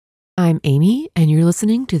I'm Amy, and you're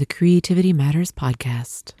listening to the Creativity Matters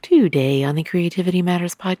podcast. Today on the Creativity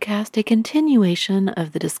Matters podcast, a continuation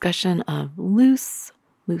of the discussion of loose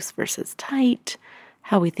versus tight,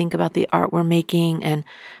 how we think about the art we're making, and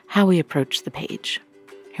how we approach the page.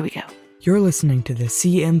 Here we go. You're listening to the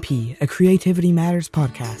CMP, a Creativity Matters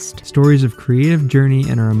podcast. Stories of creative journey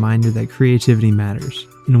and a reminder that creativity matters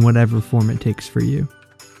in whatever form it takes for you.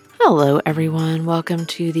 Hello, everyone. Welcome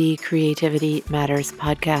to the Creativity Matters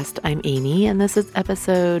podcast. I'm Amy, and this is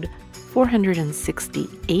episode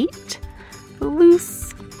 468,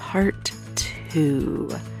 Loose Part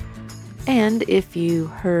 2. And if you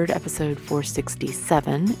heard episode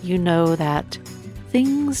 467, you know that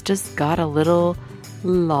things just got a little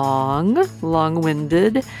long-winded.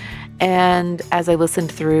 And as I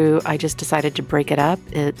listened through, I just decided to break it up.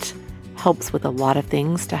 It helps with a lot of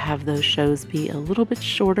things to have those shows be a little bit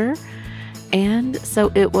shorter. And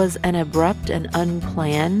so it was an abrupt and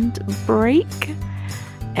unplanned break.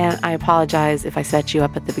 And I apologize if I set you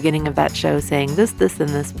up at the beginning of that show saying this, and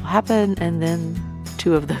this will happen. And then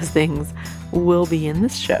two of those things will be in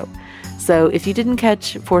this show. So if you didn't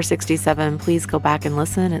catch 467, please go back and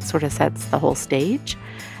listen. It sort of sets the whole stage.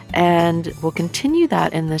 And we'll continue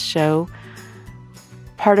that in this show.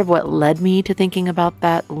 Part of what led me to thinking about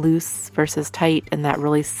that loose versus tight and that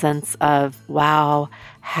really sense of, wow,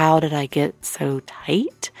 how did I get so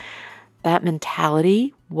tight? That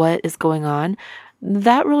mentality, what is going on?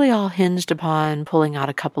 That really all hinged upon pulling out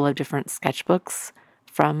a couple of different sketchbooks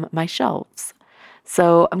from my shelves.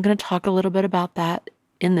 So I'm going to talk a little bit about that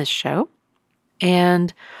in this show.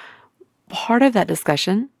 And part of that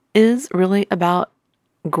discussion is really about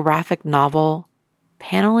graphic novel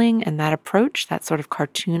paneling and that approach, that sort of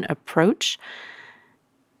cartoon approach.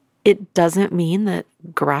 It doesn't mean that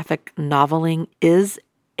graphic noveling is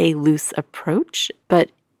a loose approach, but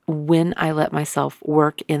when I let myself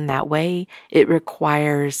work in that way, it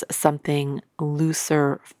requires something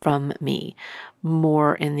looser from me,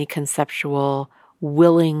 more in the conceptual,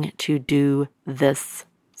 willing to do this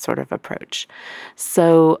sort of approach.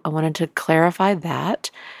 So I wanted to clarify that.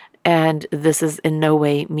 And this is in no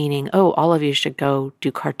way meaning, oh, all of you should go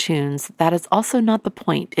do cartoons. That is also not the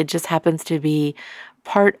point. It just happens to be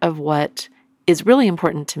part of what is really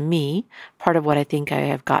important to me, part of what I think I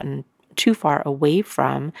have gotten too far away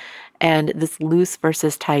from. And this loose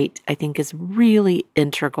versus tight, I think, is really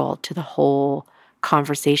integral to the whole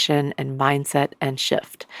conversation and mindset and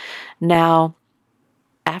shift. Now,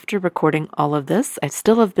 after recording all of this, I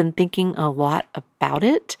still have been thinking a lot about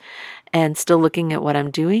it and still looking at what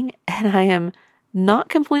I'm doing. And I am not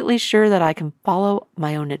completely sure that I can follow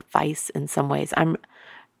my own advice in some ways. I'm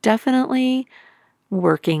definitely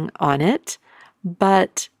working on it,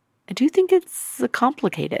 but I do think it's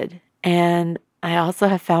complicated. And I also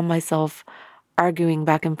have found myself arguing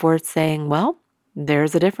back and forth saying, well,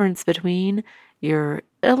 there's a difference between your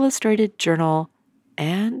illustrated journal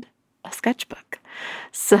and a sketchbook.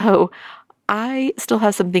 So I still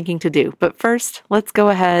have some thinking to do, but first let's go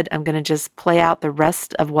ahead. I'm going to just play out the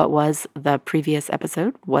rest of what was the previous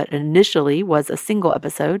episode, what initially was a single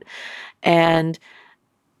episode, and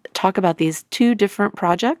talk about these two different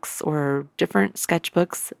projects or different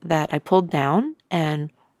sketchbooks that I pulled down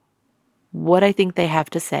and what I think they have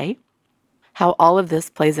to say. How all of this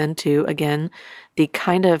plays into, again, the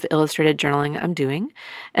kind of illustrated journaling I'm doing.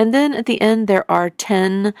 And then at the end, there are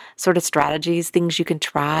 10 sort of strategies, things you can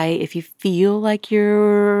try if you feel like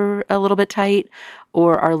you're a little bit tight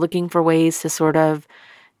or are looking for ways to sort of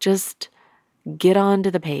just get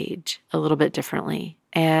onto the page a little bit differently.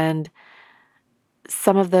 And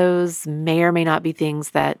some of those may or may not be things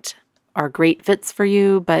that are great fits for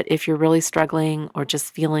you, but if you're really struggling or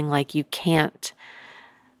just feeling like you can't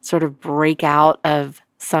sort of break out of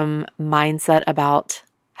some mindset about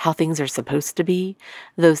how things are supposed to be,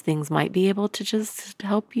 those things might be able to just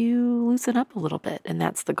help you loosen up a little bit. And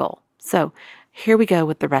that's the goal. So here we go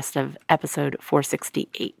with the rest of episode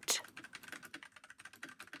 468.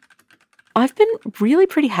 I've been really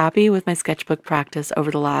pretty happy with my sketchbook practice over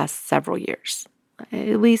the last several years.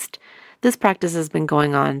 At least this practice has been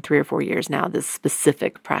going on 3 or 4 years now, this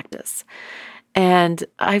specific practice. And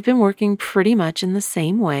I've been working pretty much in the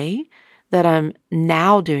same way that I'm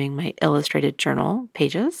now doing my illustrated journal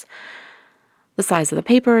pages. The size of the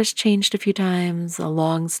paper has changed a few times, a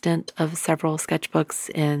long stint of several sketchbooks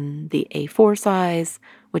in the A4 size,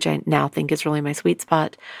 which I now think is really my sweet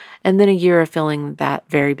spot, and then a year of filling that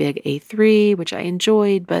very big A3, which I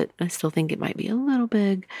enjoyed, but I still think it might be a little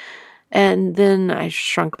big. And then I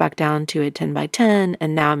shrunk back down to a 10 by 10,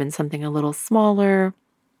 and now I'm in something a little smaller.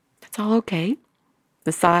 It's all okay.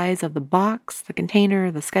 The size of the box, the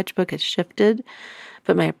container, the sketchbook has shifted,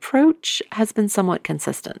 but my approach has been somewhat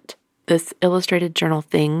consistent. This illustrated journal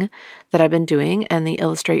thing that I've been doing and the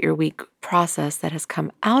Illustrate Your Week process that has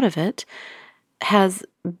come out of it has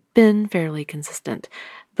been fairly consistent.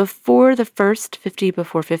 Before the first 50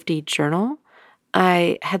 Before 50 journal,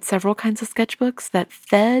 I had several kinds of sketchbooks that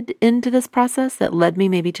fed into this process that led me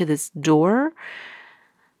maybe to this door.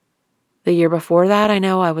 The year before that, I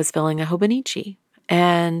know I was filling a Hobonichi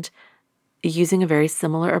and using a very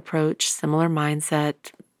similar approach, similar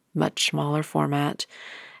mindset, much smaller format.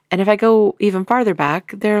 And if I go even farther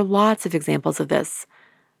back, there are lots of examples of this.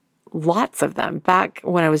 Lots of them. Back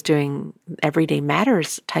when I was doing Everyday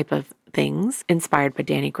Matters type of things, inspired by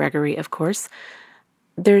Danny Gregory, of course,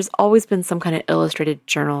 there's always been some kind of illustrated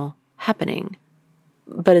journal happening.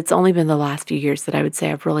 But it's only been the last few years that I would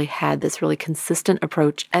say I've really had this really consistent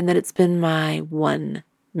approach and that it's been my one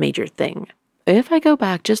major thing. If I go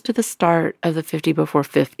back just to the start of the 50 Before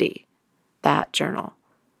 50, that journal,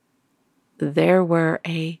 there were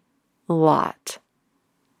a lot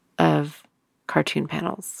of cartoon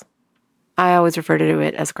panels. I always refer to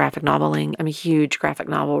it as graphic noveling. I'm a huge graphic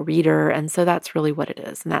novel reader, and so that's really what it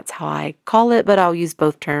is, and that's how I call it, but I'll use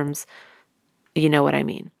both terms. You know what I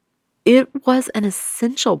mean. It was an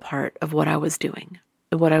essential part of what I was doing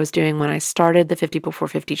when I started the 50 Before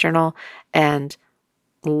 50 journal, and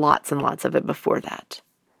lots of it before that.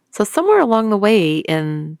 So somewhere along the way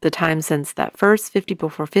in the time since that first 50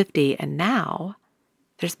 Before 50 and now,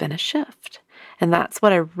 there's been a shift. And that's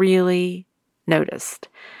what I really noticed.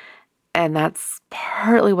 And that's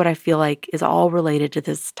partly what I feel like is all related to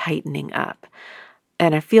this tightening up.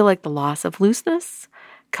 And I feel like the loss of looseness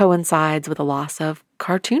coincides with a loss of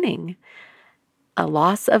cartooning, a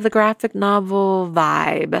loss of the graphic novel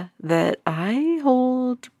vibe that I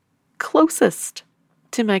hold closest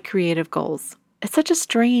to my creative goals. It's such a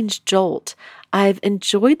strange jolt. I've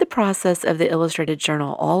enjoyed the process of the illustrated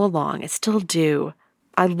journal all along. I still do.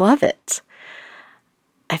 I love it.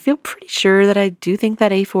 I feel pretty sure that I do think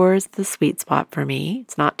that A4 is the sweet spot for me.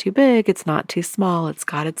 It's not too big. It's not too small. It's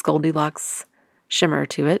got its Goldilocks shimmer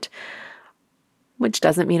to it, which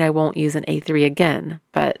doesn't mean I won't use an A3 again.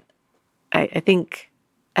 But I think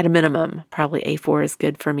at a minimum, probably A4 is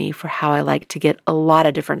good for me for how I like to get a lot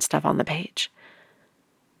of different stuff on the page.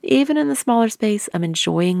 Even in the smaller space, I'm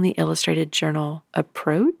enjoying the illustrated journal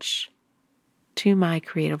approach to my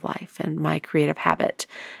creative life and my creative habit.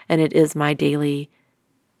 And it is my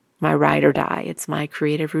ride or die. It's my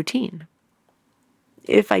creative routine.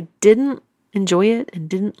 If I didn't enjoy it and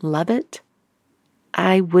didn't love it,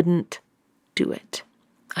 I wouldn't do it.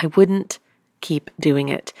 I wouldn't keep doing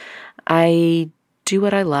it. I do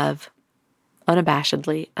what I love.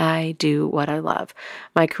 Unabashedly, I do what I love.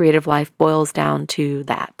 My creative life boils down to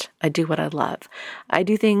that. I do what I love. I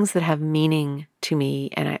do things that have meaning to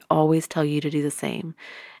me, and I always tell you to do the same.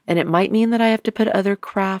 And it might mean that I have to put other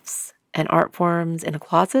crafts and art forms in a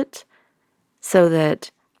closet so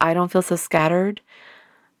that I don't feel so scattered.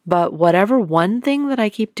 But whatever one thing that I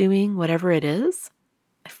keep doing, whatever it is,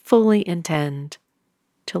 I fully intend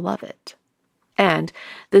to love it. And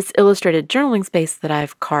this illustrated journaling space that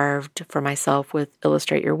I've carved for myself with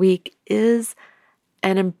Illustrate Your Week is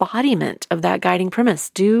an embodiment of that guiding premise.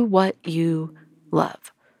 Do what you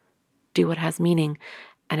love. Do what has meaning.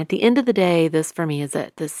 And at the end of the day, this for me is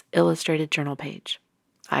it, this illustrated journal page.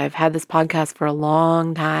 I've had this podcast for a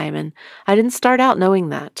long time, and I didn't start out knowing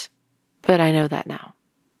that, but I know that now.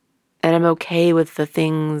 And I'm okay with the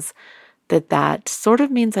things that sort of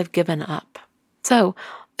means I've given up. So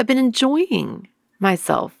I've been enjoying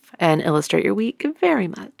myself and Illustrate Your Week very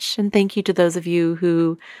much. And thank you to those of you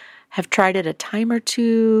who have tried it a time or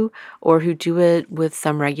two, or who do it with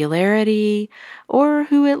some regularity, or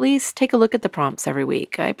who at least take a look at the prompts every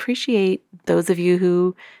week. I appreciate those of you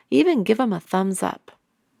who even give them a thumbs up.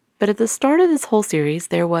 But at the start of this whole series,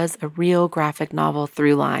 there was a real graphic novel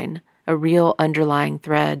through line, a real underlying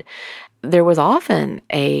thread. There was often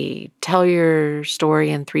a tell your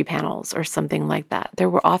story in 3 panels or something like that.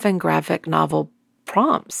 There were often graphic novel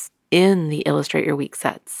prompts in the Illustrate Your Week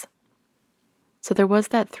sets. So there was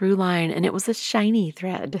that through line, and it was a shiny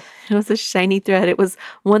thread. It was a shiny thread. It was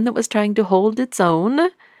one that was trying to hold its own,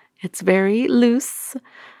 its very loose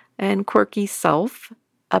and quirky self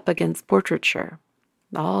up against portraiture.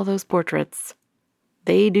 All those portraits,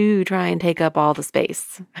 they do try and take up all the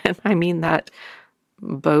space. And I mean that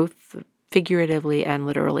both figuratively and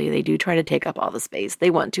literally. They do try to take up all the space. They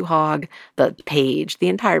want to hog the page, the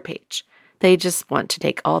entire page. They just want to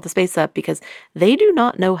take all the space up because they do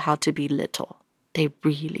not know how to be little. They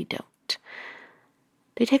really don't.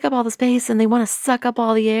 They take up all the space and they want to suck up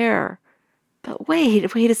all the air. But wait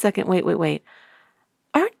a second, wait.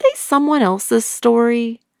 Aren't they someone else's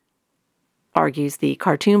story? Argues the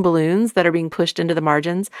cartoon balloons that are being pushed into the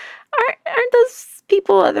margins. Aren't those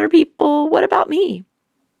people other people? What about me?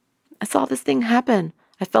 I saw this thing happen.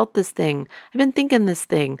 I felt this thing. I've been thinking this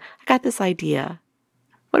thing. I got this idea.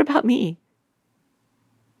 What about me?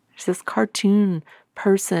 There's this cartoon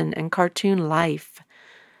person and cartoon life.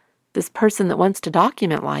 This person that wants to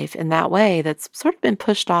document life in that way that's sort of been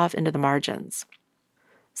pushed off into the margins.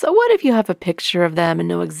 So what if you have a picture of them and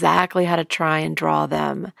know exactly how to try and draw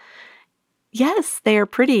them? Yes, they are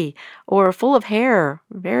pretty, or full of hair,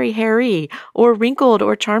 very hairy, or wrinkled,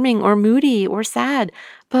 or charming, or moody, or sad.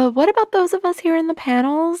 But what about those of us here in the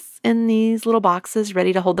panels, in these little boxes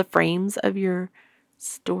ready to hold the frames of your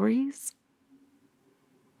stories?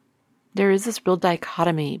 There is this real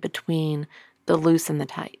dichotomy between the loose and the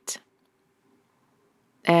tight.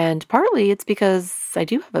 And partly it's because I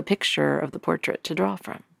do have a picture of the portrait to draw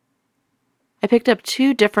from. I picked up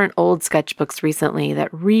 2 different old sketchbooks recently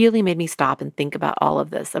that really made me stop and think about all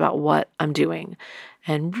of this, about what I'm doing,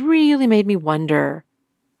 and really made me wonder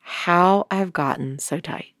how I've gotten so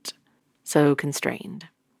tight, so constrained,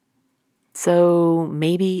 so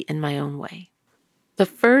maybe in my own way. The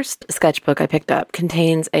first sketchbook I picked up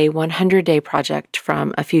contains a 100-day project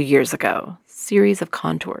from a few years ago, series of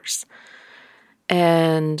contours.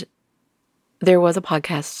 And there was a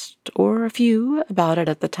podcast or a few about it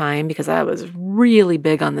at the time because I was really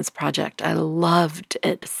big on this project. I loved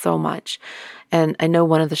it so much. And I know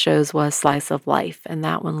one of the shows was Slice of Life, and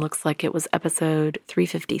that one looks like it was episode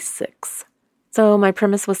 356. So my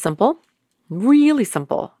premise was simple, really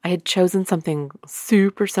simple. I had chosen something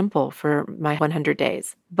super simple for my 100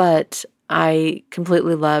 days, but I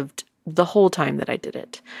completely loved the whole time that I did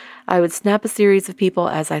it. I would snap a series of people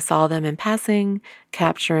as I saw them in passing,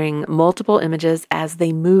 capturing multiple images as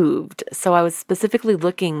they moved. So I was specifically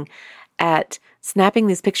looking at snapping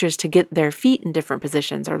these pictures to get their feet in different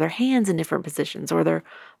positions, or their hands in different positions, or their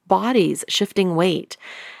bodies shifting weight.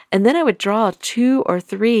 And then I would draw 2 or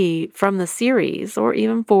 3 from the series, or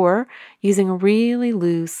even 4, using a really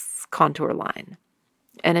loose contour line.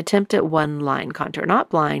 An attempt at one-line contour. Not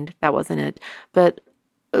blind, that wasn't it, but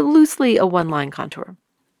loosely a one-line contour.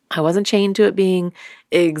 I wasn't chained to it being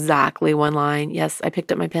exactly one line. Yes, I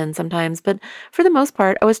picked up my pen sometimes, but for the most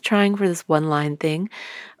part, I was trying for this one-line thing.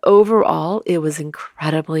 Overall, it was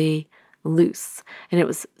incredibly loose, and it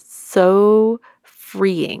was so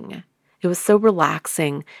freeing. It was so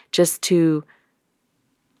relaxing just to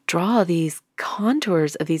draw these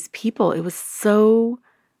contours of these people. It was so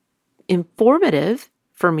informative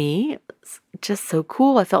for me. It was just so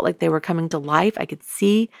cool. I felt like they were coming to life. I could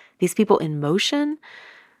see these people in motion.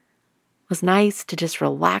 It was nice to just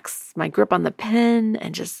relax my grip on the pen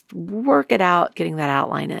and just work it out, getting that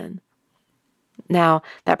outline in. Now,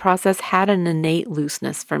 that process had an innate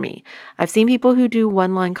looseness for me. I've seen people who do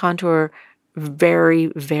one-line contour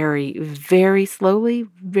very, very, very slowly,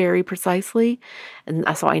 very precisely. And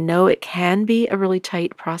so I know it can be a really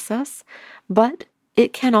tight process, but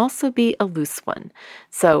it can also be a loose one.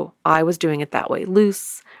 So I was doing it that way,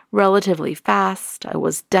 loose, relatively fast. I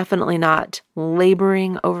was definitely not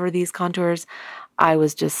laboring over these contours. I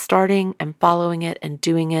was just starting and following it and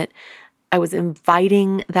doing it. I was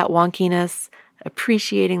inviting that wonkiness,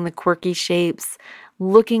 appreciating the quirky shapes,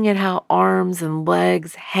 looking at how arms and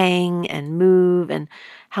legs hang and move, and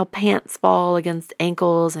how pants fall against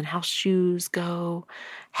ankles, and how shoes go,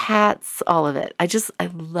 hats, all of it. I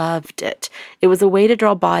loved it. It was a way to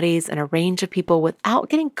draw bodies and a range of people without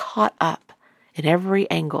getting caught up in every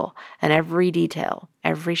angle and every detail,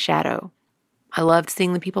 every shadow. I loved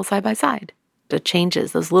seeing the people side by side. The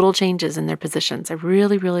changes, those little changes in their positions. I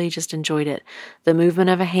really, really just enjoyed it. The movement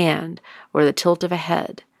of a hand or the tilt of a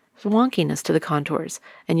head. There's wonkiness to the contours,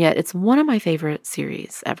 and yet it's one of my favorite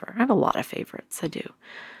series ever. I have a lot of favorites, I do.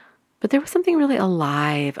 But there was something really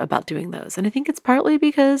alive about doing those, and I think it's partly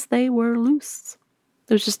because they were loose.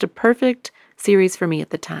 It was just a perfect series for me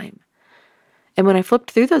at the time. And when I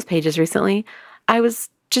flipped through those pages recently, I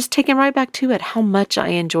was just taken right back to it, how much I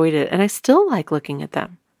enjoyed it, and I still like looking at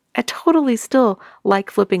them. I totally still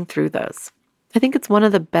like flipping through those. I think it's one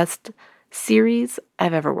of the best series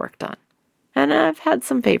I've ever worked on. And I've had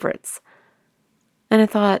some favorites. And I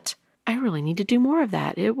thought, I really need to do more of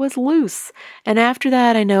that. It was loose. And after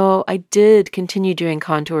that, I know I did continue doing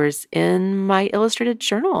contours in my illustrated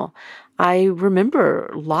journal. I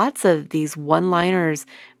remember lots of these one-liners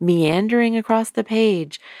meandering across the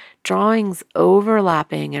page, drawings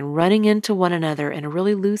overlapping and running into one another in a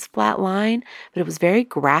really loose, flat line, but it was very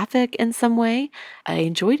graphic in some way. I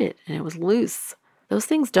enjoyed it, and it was loose. Those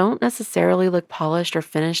things don't necessarily look polished or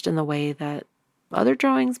finished in the way that Other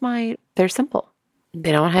drawings might. They're simple.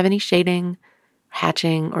 They don't have any shading,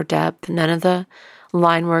 hatching, or depth, none of the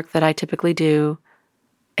line work that I typically do,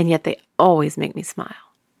 and yet they always make me smile.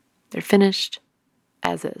 They're finished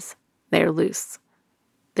as is. They're loose.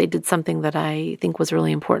 They did something that I think was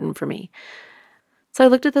really important for me. So I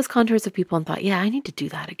looked at those contours of people and thought, yeah, I need to do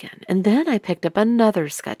that again. And then I picked up another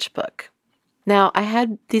sketchbook. Now, I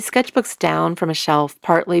had these sketchbooks down from a shelf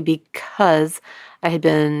partly because I had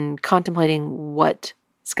been contemplating what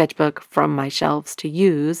sketchbook from my shelves to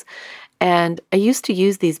use. And I used to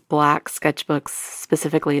use these black sketchbooks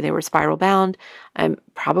specifically. They were spiral bound. I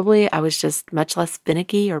was just much less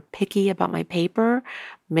finicky or picky about my paper.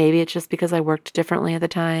 Maybe it's just because I worked differently at the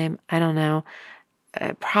time. I don't know.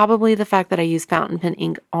 Probably the fact that I use fountain pen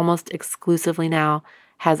ink almost exclusively now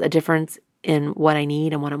has a difference in what I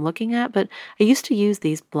need and what I'm looking at. But I used to use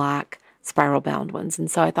these black spiral bound ones. And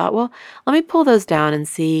so I thought, well, let me pull those down and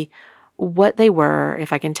see what they were,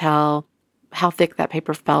 if I can tell how thick that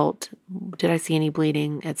paper felt, did I see any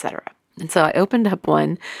bleeding, etc. And so I opened up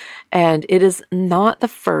one, and it is not the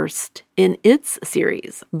first in its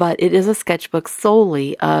series, but it is a sketchbook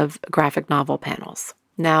solely of graphic novel panels.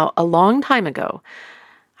 Now, a long time ago,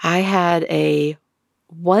 I had a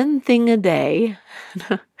one thing a day.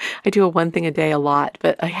 I do a one thing a day a lot,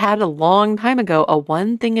 but I had a long time ago a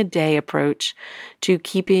one thing a day approach to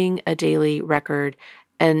keeping a daily record.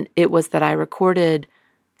 And it was that I recorded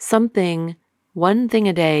one thing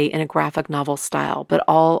a day in a graphic novel style, but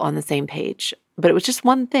all on the same page. But it was just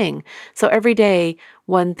one thing. So every day,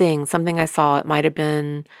 one thing, something I saw. It might have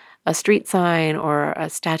been a street sign or a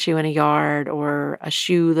statue in a yard or a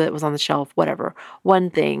shoe that was on the shelf, whatever,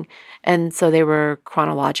 one thing. And so they were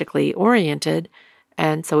chronologically oriented.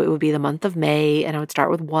 And so it would be the month of May, and I would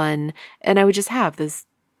start with one, and I would just have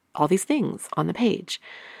all these things on the page.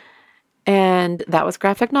 And that was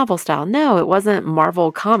graphic novel style. No, it wasn't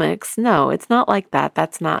Marvel Comics. No, it's not like that.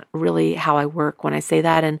 That's not really how I work when I say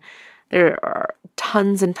that. And there are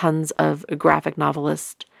tons and tons of graphic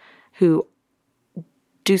novelists who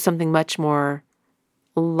do something much more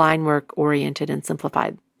line work oriented and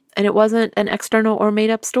simplified. And it wasn't an external or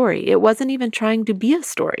made up story. It wasn't even trying to be a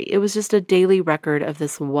story. It was just a daily record of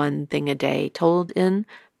this one thing a day told in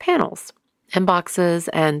panels and boxes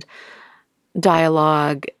and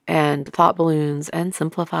dialogue and thought balloons and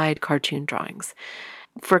simplified cartoon drawings.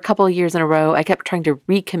 For a couple of years in a row, I kept trying to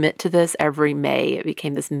recommit to this every May. It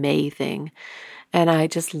became this May thing. And I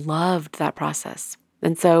just loved that process.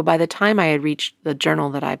 And so by the time I had reached the journal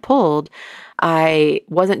that I pulled, I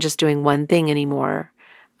wasn't just doing one thing anymore.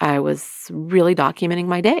 I was really documenting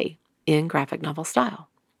my day in graphic novel style.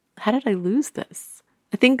 How did I lose this?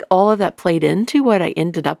 I think all of that played into what I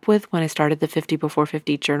ended up with when I started the 50 Before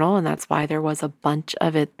 50 journal, and that's why there was a bunch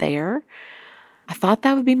of it there. I thought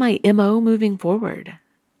that would be my MO moving forward.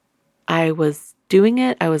 I was doing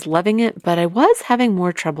it, I was loving it, but I was having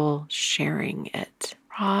more trouble sharing it,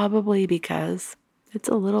 probably because it's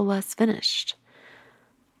a little less finished.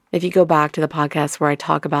 If you go back to the podcast where I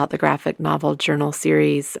talk about the graphic novel journal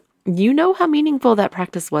series, you know how meaningful that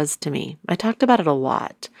practice was to me. I talked about it a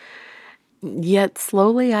lot. Yet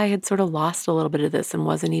slowly I had sort of lost a little bit of this and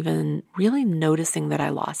wasn't even really noticing that I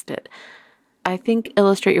lost it. I think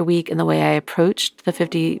Illustrate Your Week and the way I approached the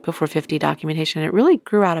 50 Before 50 documentation, it really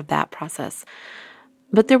grew out of that process.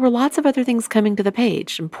 But there were lots of other things coming to the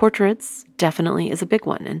page, and portraits definitely is a big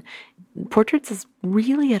one. And portraits is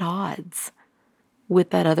really at odds with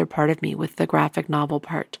that other part of me, with the graphic novel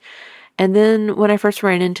part. And then when I first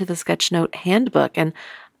ran into the Sketchnote handbook, and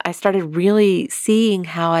I started really seeing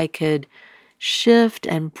how I could shift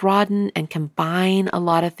and broaden and combine a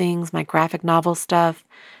lot of things, my graphic novel stuff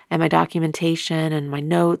and my documentation and my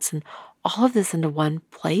notes and all of this into one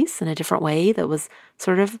place in a different way that was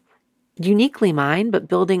sort of uniquely mine, but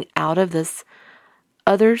building out of this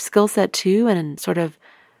other skill set too, and sort of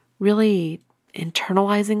really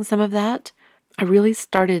internalizing some of that. I really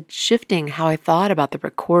started shifting how I thought about the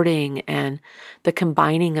recording and the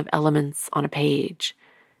combining of elements on a page,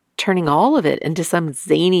 turning all of it into some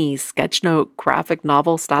zany sketchnote graphic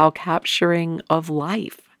novel style capturing of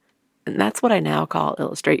life. And that's what I now call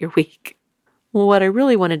Illustrate Your Week. What I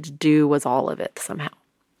really wanted to do was all of it somehow.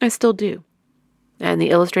 I still do. And the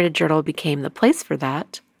Illustrated Journal became the place for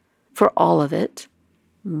that, for all of it.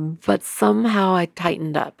 But somehow I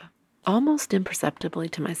tightened up, almost imperceptibly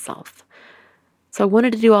to myself. So I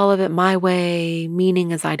wanted to do all of it my way,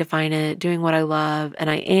 meaning as I define it, doing what I love, and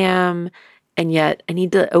I am, and yet I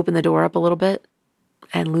need to open the door up a little bit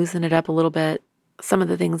and loosen it up a little bit. Some of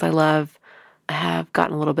the things I love have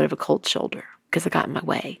gotten a little bit of a cold shoulder. because it got in my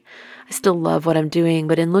way. I still love what I'm doing,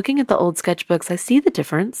 but in looking at the old sketchbooks, I see the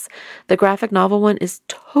difference. The graphic novel one is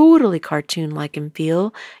totally cartoon-like in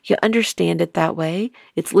feel. You understand it that way.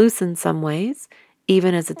 It's loose in some ways,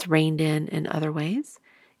 even as it's reined in other ways.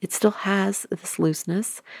 It still has this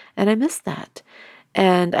looseness, and I miss that.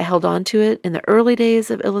 And I held on to it in the early days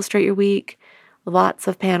of Illustrate Your Week. Lots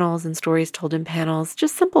of panels and stories told in panels,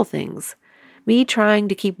 just simple things. Me trying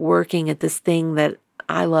to keep working at this thing that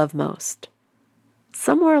I love most.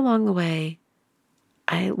 Somewhere along the way,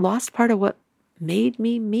 I lost part of what made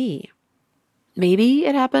me me. Maybe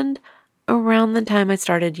it happened around the time I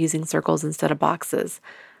started using circles instead of boxes.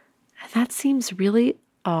 And that seems really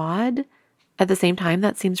odd. At the same time,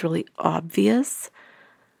 that seems really obvious,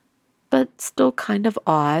 but still kind of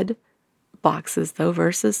odd. Boxes, though,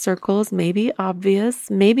 versus circles, maybe obvious.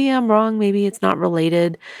 Maybe I'm wrong. Maybe it's not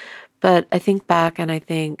related. But I think back and I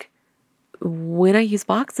think when I use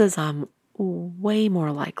boxes, I'm way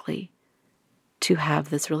more likely to have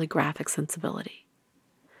this really graphic sensibility.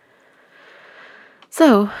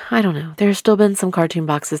 So, I don't know. There's still been some cartoon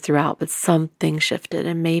boxes throughout, but something shifted,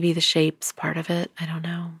 and maybe the shape's part of it. I don't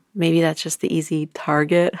know. Maybe that's just the easy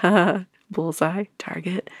target. Bullseye,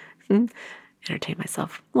 target. Entertain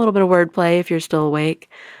myself. A little bit of wordplay if you're still awake.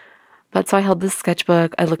 But so I held this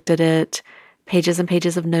sketchbook. I looked at it. Pages and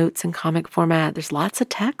pages of notes in comic format. There's lots of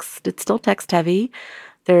text. It's still text heavy.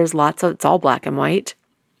 There's it's all black and white.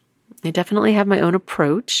 I definitely have my own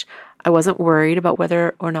approach. I wasn't worried about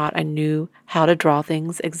whether or not I knew how to draw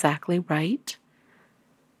things exactly right.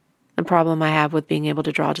 The problem I have with being able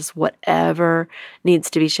to draw just whatever needs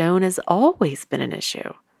to be shown has always been an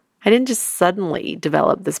issue. I didn't just suddenly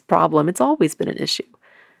develop this problem. It's always been an issue.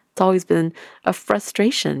 It's always been a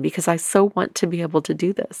frustration because I so want to be able to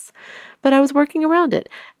do this. But I was working around it,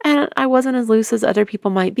 and I wasn't as loose as other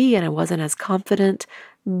people might be, and I wasn't as confident,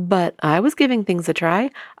 but I was giving things a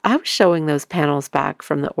try. I was showing those panels back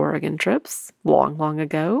from the Oregon trips long, long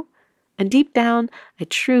ago. And deep down, I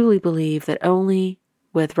truly believe that only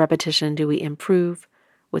with repetition do we improve,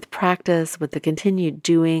 with practice, with the continued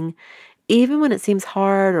doing, even when it seems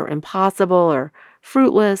hard or impossible or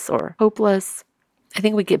fruitless or hopeless. I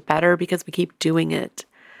think we get better because we keep doing it.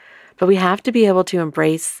 But we have to be able to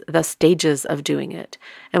embrace the stages of doing it.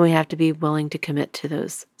 And we have to be willing to commit to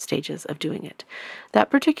those stages of doing it. That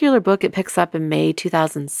particular book, it picks up in May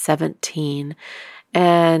 2017.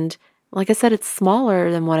 And like I said, it's smaller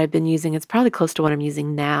than what I've been using. It's probably close to what I'm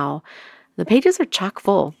using now. The pages are chock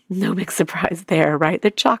full. No big surprise there, right?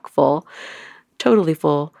 They're chock full. Totally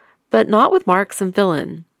full. But not with marks and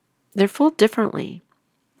fill-in. They're full differently.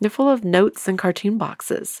 They're full of notes and cartoon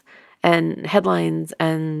boxes and headlines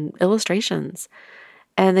and illustrations.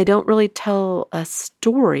 And they don't really tell a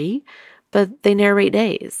story, but they narrate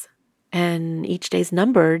days. And each day's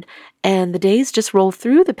numbered, and the days just roll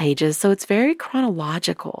through the pages, so it's very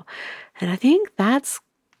chronological. And I think that's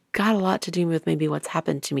got a lot to do with maybe what's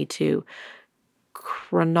happened to me too.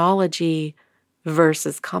 Chronology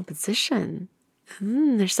versus composition.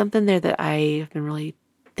 There's something there that I have been really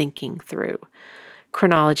thinking through.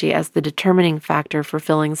 Chronology as the determining factor for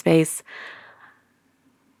filling space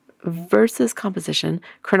versus composition.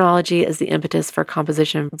 Chronology is the impetus for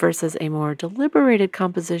composition versus a more deliberated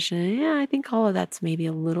composition. Yeah, I think all of that's maybe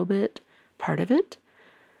a little bit part of it.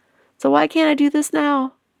 So why can't I do this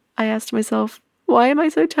now? I asked myself, why am I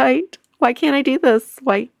so tight? Why can't I do this?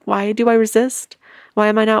 Why do I resist? Why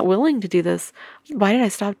am I not willing to do this? Why did I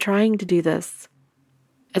stop trying to do this?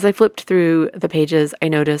 As I flipped through the pages, I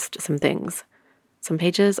noticed some things. Some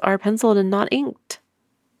pages are penciled and not inked.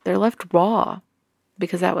 They're left raw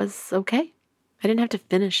because that was okay. I didn't have to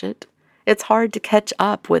finish it. It's hard to catch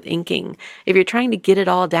up with inking. If you're trying to get it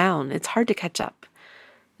all down, it's hard to catch up.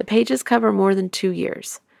 The pages cover more than 2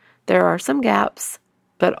 years. There are some gaps,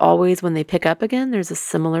 but always when they pick up again, there's a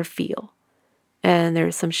similar feel. And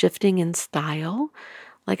there's some shifting in style.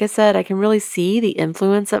 Like I said, I can really see the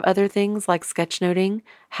influence of other things like sketchnoting,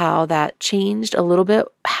 how that changed a little bit,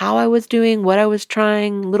 how I was doing, what I was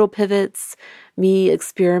trying, little pivots, me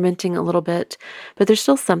experimenting a little bit. But there's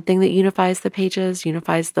still something that unifies the pages,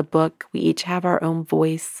 unifies the book. We each have our own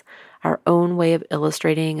voice, our own way of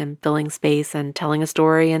illustrating and filling space and telling a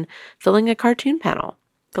story and filling a cartoon panel,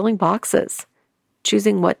 filling boxes,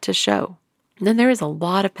 choosing what to show. And then there is a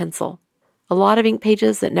lot of pencil, a lot of ink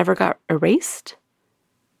pages that never got erased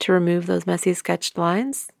to remove those messy sketched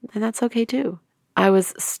lines, and that's okay too. I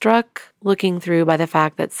was struck looking through by the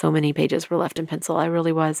fact that so many pages were left in pencil. I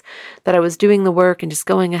really was. That I was doing the work and just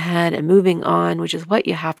going ahead and moving on, which is what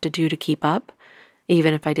you have to do to keep up,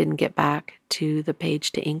 even if I didn't get back to the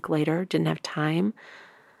page to ink later, didn't have time.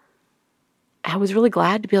 I was really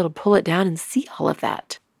glad to be able to pull it down and see all of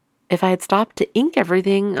that. If I had stopped to ink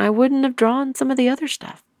everything, I wouldn't have drawn some of the other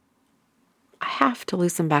stuff. I have to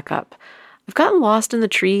loosen back up. I've gotten lost in the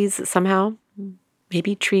trees somehow.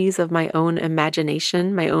 Maybe trees of my own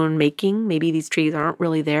imagination, my own making. Maybe these trees aren't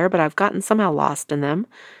really there, but I've gotten somehow lost in them.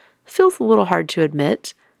 It feels a little hard to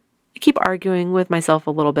admit. I keep arguing with myself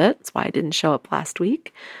a little bit. That's why I didn't show up last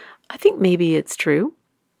week. I think maybe it's true.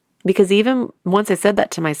 Because even once I said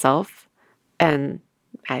that to myself, and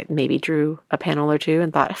I maybe drew a panel or two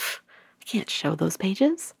and thought, I can't show those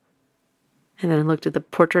pages. And then I looked at the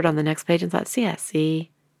portrait on the next page and thought,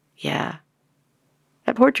 yeah.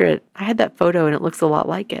 That portrait, I had that photo and it looks a lot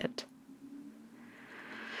like it.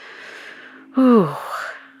 Ooh,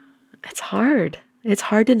 it's hard. It's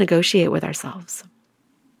hard to negotiate with ourselves.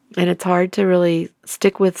 And it's hard to really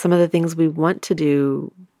stick with some of the things we want to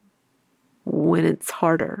do when it's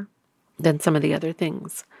harder than some of the other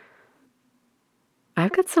things.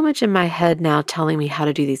 I've got so much in my head now telling me how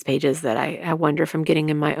to do these pages that I wonder if I'm getting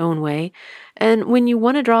in my own way. And when you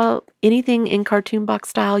want to draw anything in cartoon box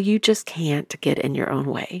style, you just can't get in your own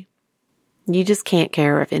way. You just can't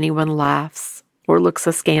care if anyone laughs or looks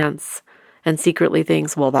askance and secretly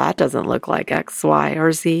thinks, well, that doesn't look like X, Y,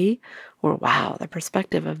 or Z. Or, wow, the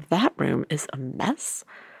perspective of that room is a mess.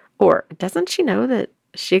 Or, doesn't she know that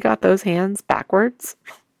she got those hands backwards?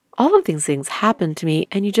 All of these things happen to me,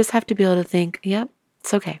 and you just have to be able to think, yep,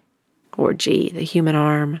 it's okay. Or, gee, the human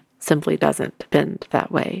arm simply doesn't bend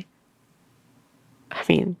that way. I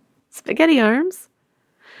mean, spaghetti arms.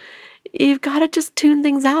 You've got to just tune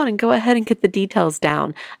things out and go ahead and get the details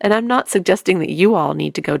down. And I'm not suggesting that you all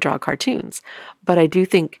need to go draw cartoons, but I do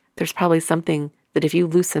think there's probably something that if you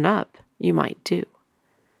loosen up, you might do.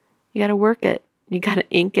 You got to work it. You got to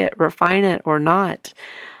ink it, refine it, or not.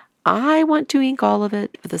 I want to ink all of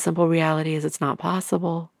it, but the simple reality is it's not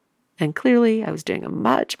possible. And clearly, I was doing a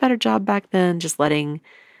much better job back then, just letting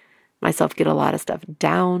myself get a lot of stuff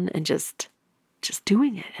down and just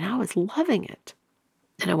doing it. And I was loving it.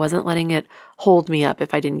 And I wasn't letting it hold me up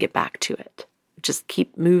if I didn't get back to it. Just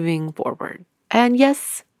keep moving forward. And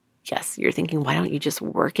yes, you're thinking, why don't you just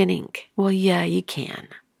work in ink? Well, yeah, you can.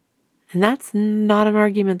 And that's not an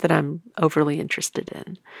argument that I'm overly interested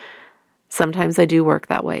in. Sometimes I do work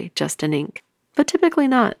that way, just in ink, but typically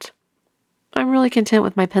not. I'm really content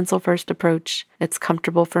with my pencil first approach. It's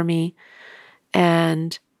comfortable for me,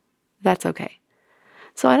 and that's okay.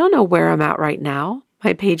 So I don't know where I'm at right now.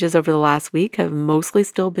 My pages over the last week have mostly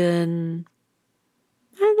still been...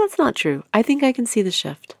 that's not true. I think I can see the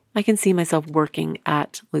shift. I can see myself working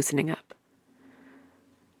at loosening up.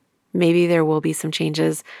 Maybe there will be some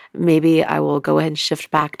changes. Maybe I will go ahead and shift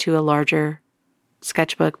back to a larger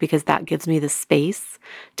sketchbook because that gives me the space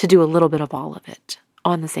to do a little bit of all of it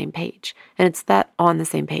on the same page. And it's that on the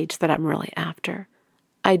same page that I'm really after.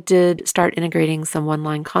 I did start integrating some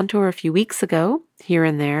one-line contour a few weeks ago, here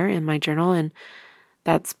and there in my journal, and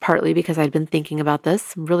that's partly because I'd been thinking about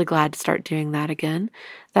this. I'm really glad to start doing that again.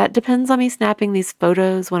 That depends on me snapping these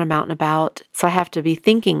photos when I'm out and about. So I have to be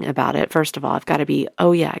thinking about it. First of all, I've got to be,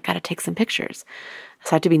 I got to take some pictures.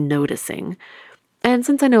 So I have to be noticing. And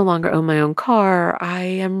since I no longer own my own car, I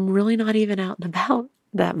am really not even out and about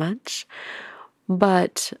that much.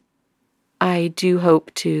 But I do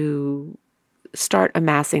hope to start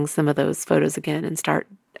amassing some of those photos again and start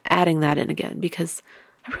adding that in again because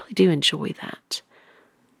I really do enjoy that.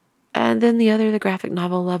 And then the graphic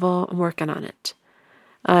novel level, I'm working on it.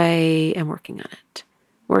 I am working on it.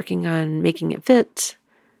 Working on making it fit,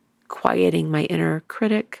 quieting my inner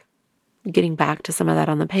critic, getting back to some of that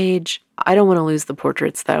on the page. I don't want to lose the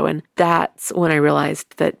portraits though. And that's when I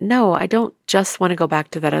realized that no, I don't just want to go back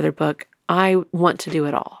to that other book. I want to do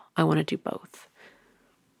it all. I want to do both.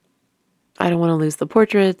 I don't want to lose the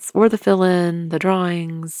portraits or the fill-in, the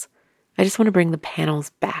drawings. I just want to bring the panels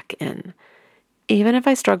back in. Even if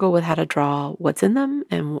I struggle with how to draw what's in them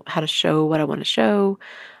and how to show what I want to show,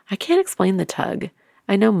 I can't explain the tug.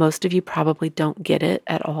 I know most of you probably don't get it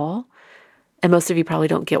at all. And most of you probably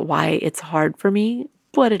don't get why it's hard for me,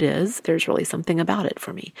 but it is. There's really something about it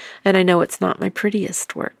for me. And I know it's not my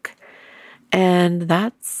prettiest work. And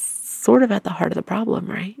that's sort of at the heart of the problem,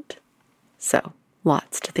 right? So,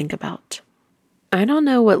 lots to think about. I don't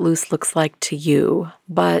know what loose looks like to you,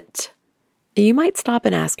 but you might stop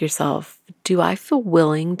and ask yourself, do I feel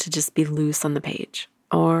willing to just be loose on the page?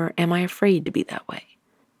 Or am I afraid to be that way?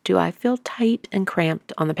 Do I feel tight and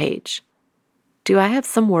cramped on the page? Do I have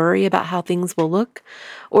some worry about how things will look?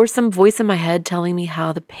 Or some voice in my head telling me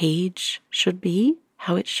how the page should be?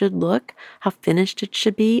 How it should look? How finished it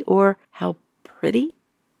should be? Or how pretty?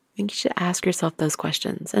 I think you should ask yourself those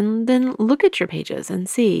questions and then look at your pages and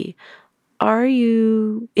see, are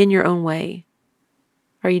you in your own way?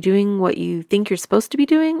 Are you doing what you think you're supposed to be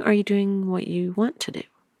doing? Or are you doing what you want to do?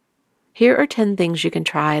 Here are 10 things you can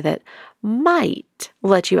try that might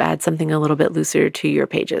let you add something a little bit looser to your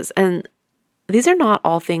pages. And these are not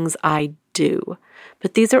all things I do,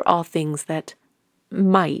 but these are all things that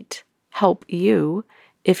might help you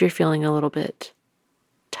if you're feeling a little bit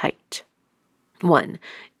tight. 1,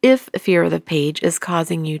 if fear of the page is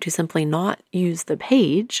causing you to simply not use the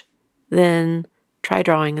page, then try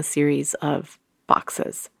drawing a series of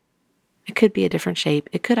boxes. It could be a different shape.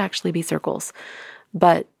 It could actually be circles,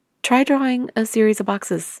 but try drawing a series of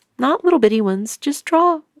boxes, not little bitty ones. Just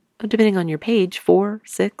draw, depending on your page, 4,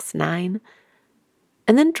 6, 9,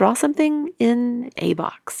 and then draw something in a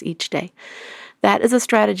box each day. That is a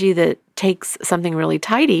strategy that takes something really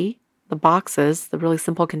tidy, the boxes, the really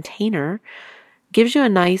simple container, gives you a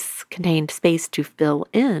nice contained space to fill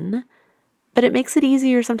in, but it makes it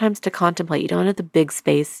easier sometimes to contemplate. You don't have the big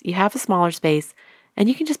space. You have a smaller space, and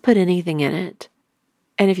you can just put anything in it.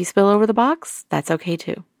 And if you spill over the box, that's okay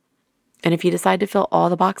too. And if you decide to fill all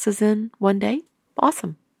the boxes in one day,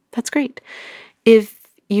 awesome. That's great. If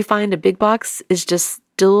you find a big box is just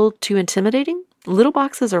still too intimidating, little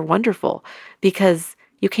boxes are wonderful because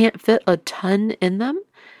you can't fit a ton in them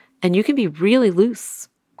and you can be really loose.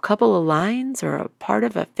 A couple of lines or a part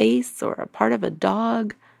of a face or a part of a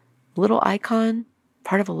dog, little icon,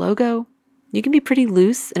 part of a logo. You can be pretty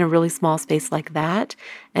loose in a really small space like that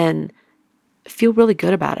and feel really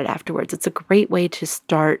good about it afterwards. It's a great way to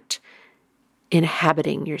start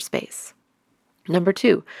inhabiting your space. Number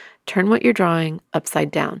 2, turn what you're drawing upside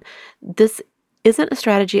down. This isn't a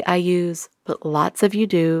strategy I use, but lots of you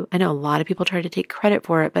do. I know a lot of people try to take credit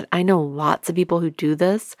for it, but I know lots of people who do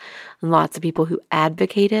this and lots of people who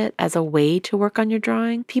advocate it as a way to work on your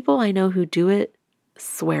drawing. People I know who do it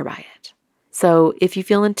swear by it. So if you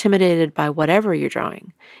feel intimidated by whatever you're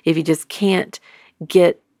drawing, if you just can't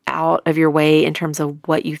get out of your way in terms of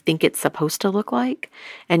what you think it's supposed to look like,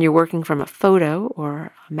 and you're working from a photo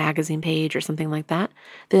or a magazine page or something like that,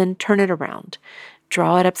 then turn it around.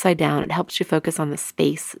 Draw it upside down. It helps you focus on the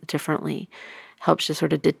space differently, helps you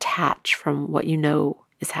sort of detach from what you know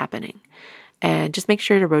is happening. And just make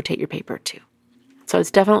sure to rotate your paper too. So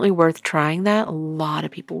it's definitely worth trying that. A lot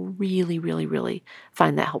of people really, really, really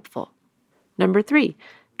find that helpful. Number 3,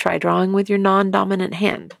 try drawing with your non-dominant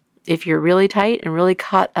hand. If you're really tight and really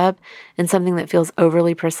caught up in something that feels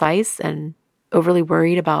overly precise and overly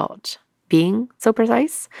worried about being so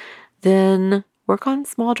precise, then work on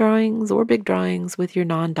small drawings or big drawings with your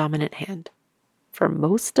non-dominant hand. For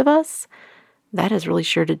most of us, that is really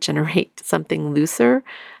sure to generate something looser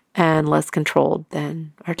and less controlled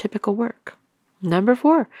than our typical work. Number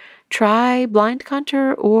 4, try blind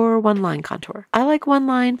contour or one-line contour. I like one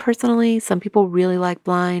line personally. Some people really like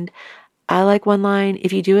blind. I like one line.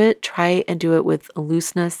 If you do it, try and do it with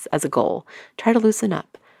looseness as a goal. Try to loosen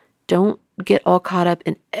up. Don't get all caught up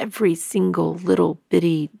in every single little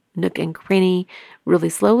bitty nook and cranny really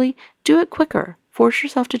slowly. Do it quicker. Force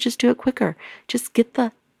yourself to just do it quicker. Just get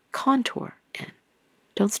the contour in.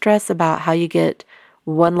 Don't stress about how you get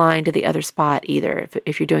one line to the other spot either.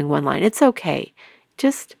 If you're doing one line, it's okay.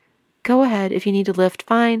 Just go ahead. If you need to lift,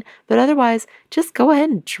 fine. But otherwise, just go ahead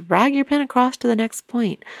and drag your pen across to the next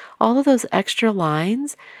point. All of those extra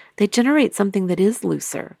lines, they generate something that is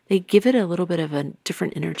looser. They give it a little bit of a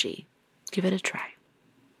different energy. Give it a try.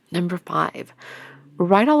 Number 5,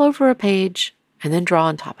 write all over a page and then draw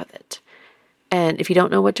on top of it. And if you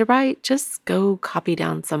don't know what to write, just go copy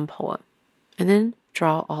down some poem and then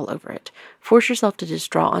draw all over it. Force yourself to just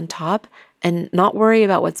draw on top and not worry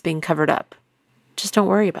about what's being covered up. Just don't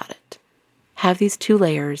worry about it. Have these 2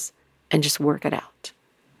 layers and just work it out.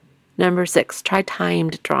 Number 6, try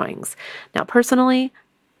timed drawings. Now, personally,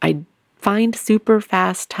 I find super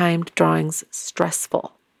fast timed drawings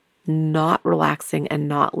stressful, not relaxing and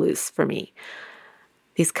not loose for me.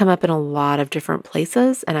 These come up in a lot of different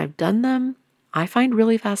places and I've done them. I find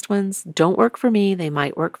really fast ones don't work for me. They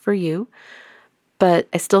might work for you, but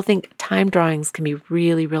I still think timed drawings can be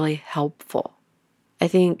really, really helpful. I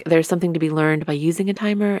think there's something to be learned by using a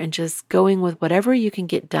timer and just going with whatever you can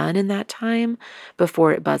get done in that time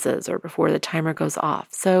before it buzzes or before the timer goes off.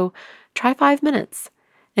 So try 5 minutes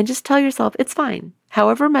and just tell yourself it's fine.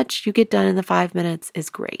 However much you get done in the 5 minutes is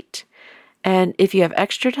great. And if you have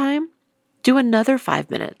extra time, do another 5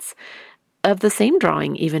 minutes of the same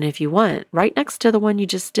drawing, even if you want, right next to the one you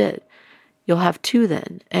just did. You'll have 2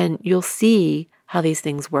 then, and you'll see how these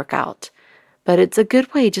things work out. But it's a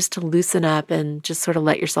good way just to loosen up and just sort of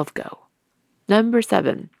let yourself go. Number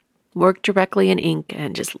 7, Work directly in ink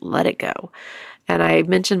and just let it go. And I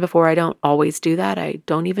mentioned before, I don't always do that. I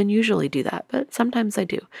don't even usually do that, but sometimes I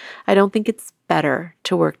do. I don't think it's better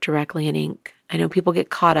to work directly in ink. I know people get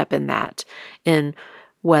caught up in that, in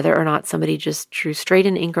whether or not somebody just drew straight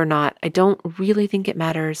in ink or not. I don't really think it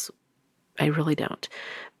matters. I really don't.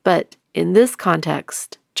 But in this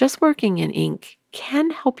context, just working in ink can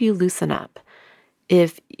help you loosen up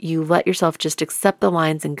if you let yourself just accept the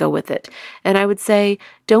lines and go with it. And I would say,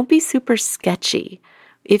 don't be super sketchy.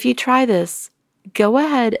 If you try this, go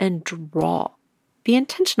ahead and draw. Be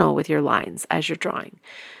intentional with your lines as you're drawing.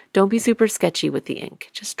 Don't be super sketchy with the ink.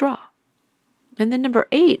 Just draw. And then number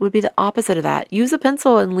 8 would be the opposite of that. Use a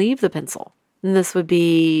pencil and leave the pencil. And this would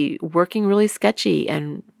be working really sketchy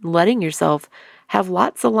and letting yourself have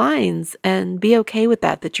lots of lines and be okay with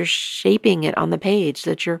that you're shaping it on the page,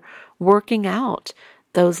 that you're working out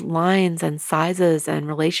those lines and sizes and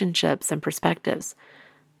relationships and perspectives.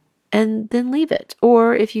 And then leave it.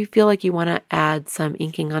 Or if you feel like you want to add some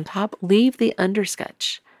inking on top, leave the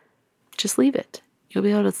undersketch. Just leave it. You'll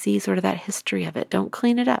be able to see sort of that history of it. Don't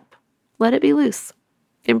clean it up. Let it be loose.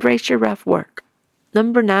 Embrace your rough work.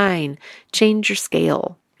 Number 9, change your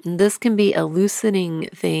scale. And this can be a loosening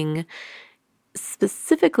thing,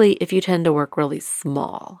 specifically if you tend to work really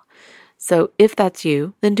small. So if that's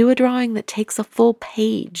you, then do a drawing that takes a full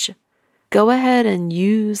page. Go ahead and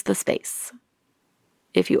use the space.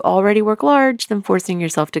 If you already work large, then forcing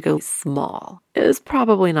yourself to go small is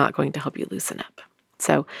probably not going to help you loosen up.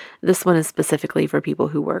 So this one is specifically for people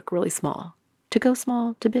who work really small, to go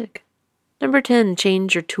small to big. Number 10,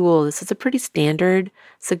 change your tool. This is a pretty standard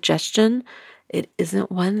suggestion. It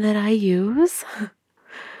isn't one that I use.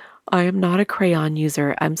 I am not a crayon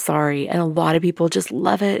user. I'm sorry. And a lot of people just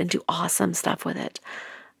love it and do awesome stuff with it.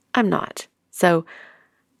 I'm not. So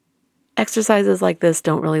exercises like this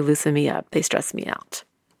don't really loosen me up. They stress me out.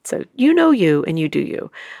 So you know you and you do you.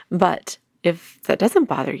 But if that doesn't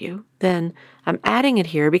bother you, then I'm adding it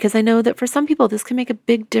here because I know that for some people this can make a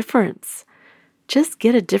big difference. Just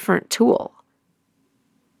get a different tool.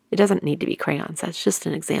 It doesn't need to be crayons. That's just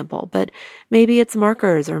an example. But maybe it's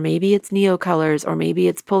markers, or maybe it's neocolors, or maybe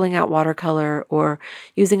it's pulling out watercolor, or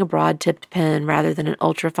using a broad-tipped pen rather than an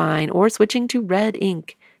ultrafine, or switching to red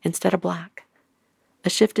ink instead of black. A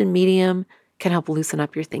shift in medium can help loosen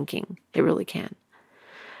up your thinking. It really can.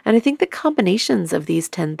 And I think the combinations of these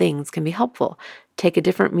 10 things can be helpful. Take a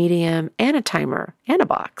different medium and a timer and a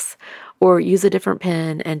box, or use a different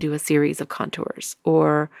pen and do a series of contours,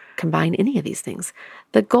 or combine any of these things.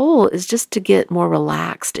 The goal is just to get more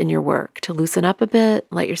relaxed in your work, to loosen up a bit,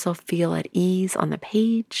 let yourself feel at ease on the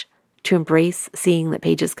page, to embrace seeing that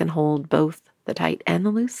pages can hold both the tight and the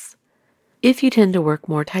loose. If you tend to work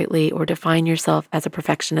more tightly or define yourself as a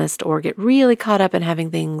perfectionist or get really caught up in having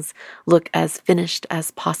things look as finished as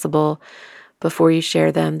possible before you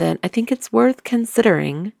share them, then I think it's worth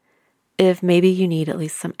considering if maybe you need at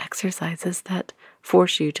least some exercises that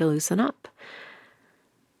force you to loosen up.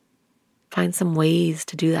 Find some ways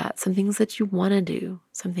to do that, some things that you want to do,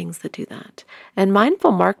 some things that do that. And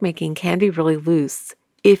mindful mark making can be really loose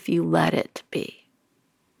if you let it be.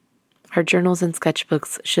 Our journals and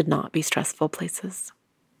sketchbooks should not be stressful places.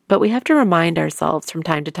 But we have to remind ourselves from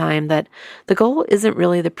time to time that the goal isn't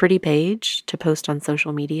really the pretty page to post on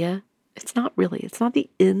social media. It's not the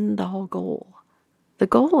end-all goal. The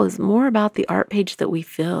goal is more about the art page that we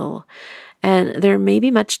fill. And there may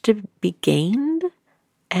be much to be gained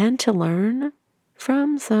and to learn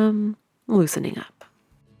from some loosening up.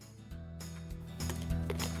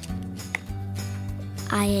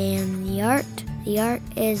 I am the art. The art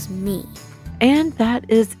is me. And that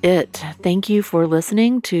is it. Thank you for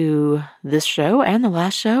listening to this show and the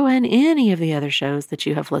last show and any of the other shows that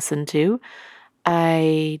you have listened to.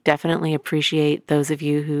 I definitely appreciate those of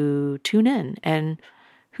you who tune in and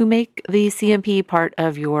who make the CMP part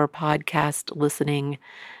of your podcast listening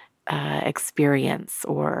experience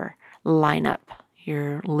or lineup,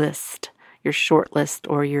 your list, your short list,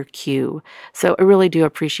 or your queue. So I really do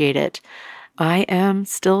appreciate it. I am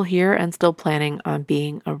still here and still planning on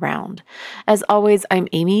being around. As always, I'm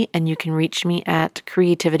Amy, and you can reach me at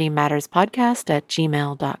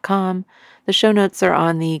creativitymatterspodcast@gmail.com. The show notes are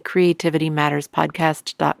on the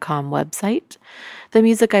creativitymatterspodcast.com website. The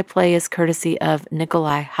music I play is courtesy of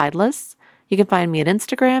Nikolai Heidlas. You can find me at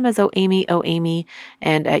Instagram as OAmyOAmy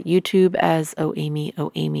and at YouTube as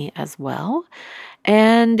OAmyOAmy as well.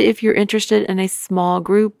 And if you're interested in a small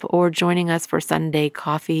group or joining us for Sunday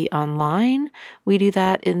coffee online, we do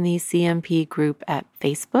that in the CMP group at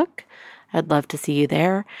Facebook. I'd love to see you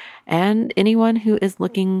there. And anyone who is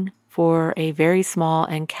looking for a very small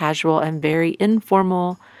and casual and very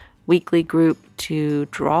informal weekly group to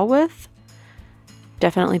draw with,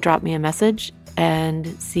 definitely drop me a message and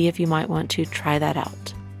see if you might want to try that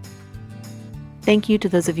out. Thank you to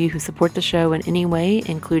those of you who support the show in any way,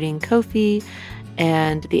 including Ko-fi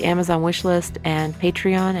and the Amazon wishlist and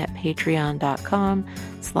Patreon at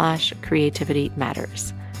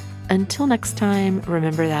patreon.com/creativitymatters. Until next time,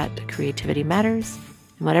 remember that creativity matters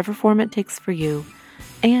in whatever form it takes for you,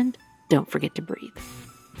 and don't forget to breathe.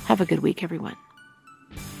 Have a good week, everyone.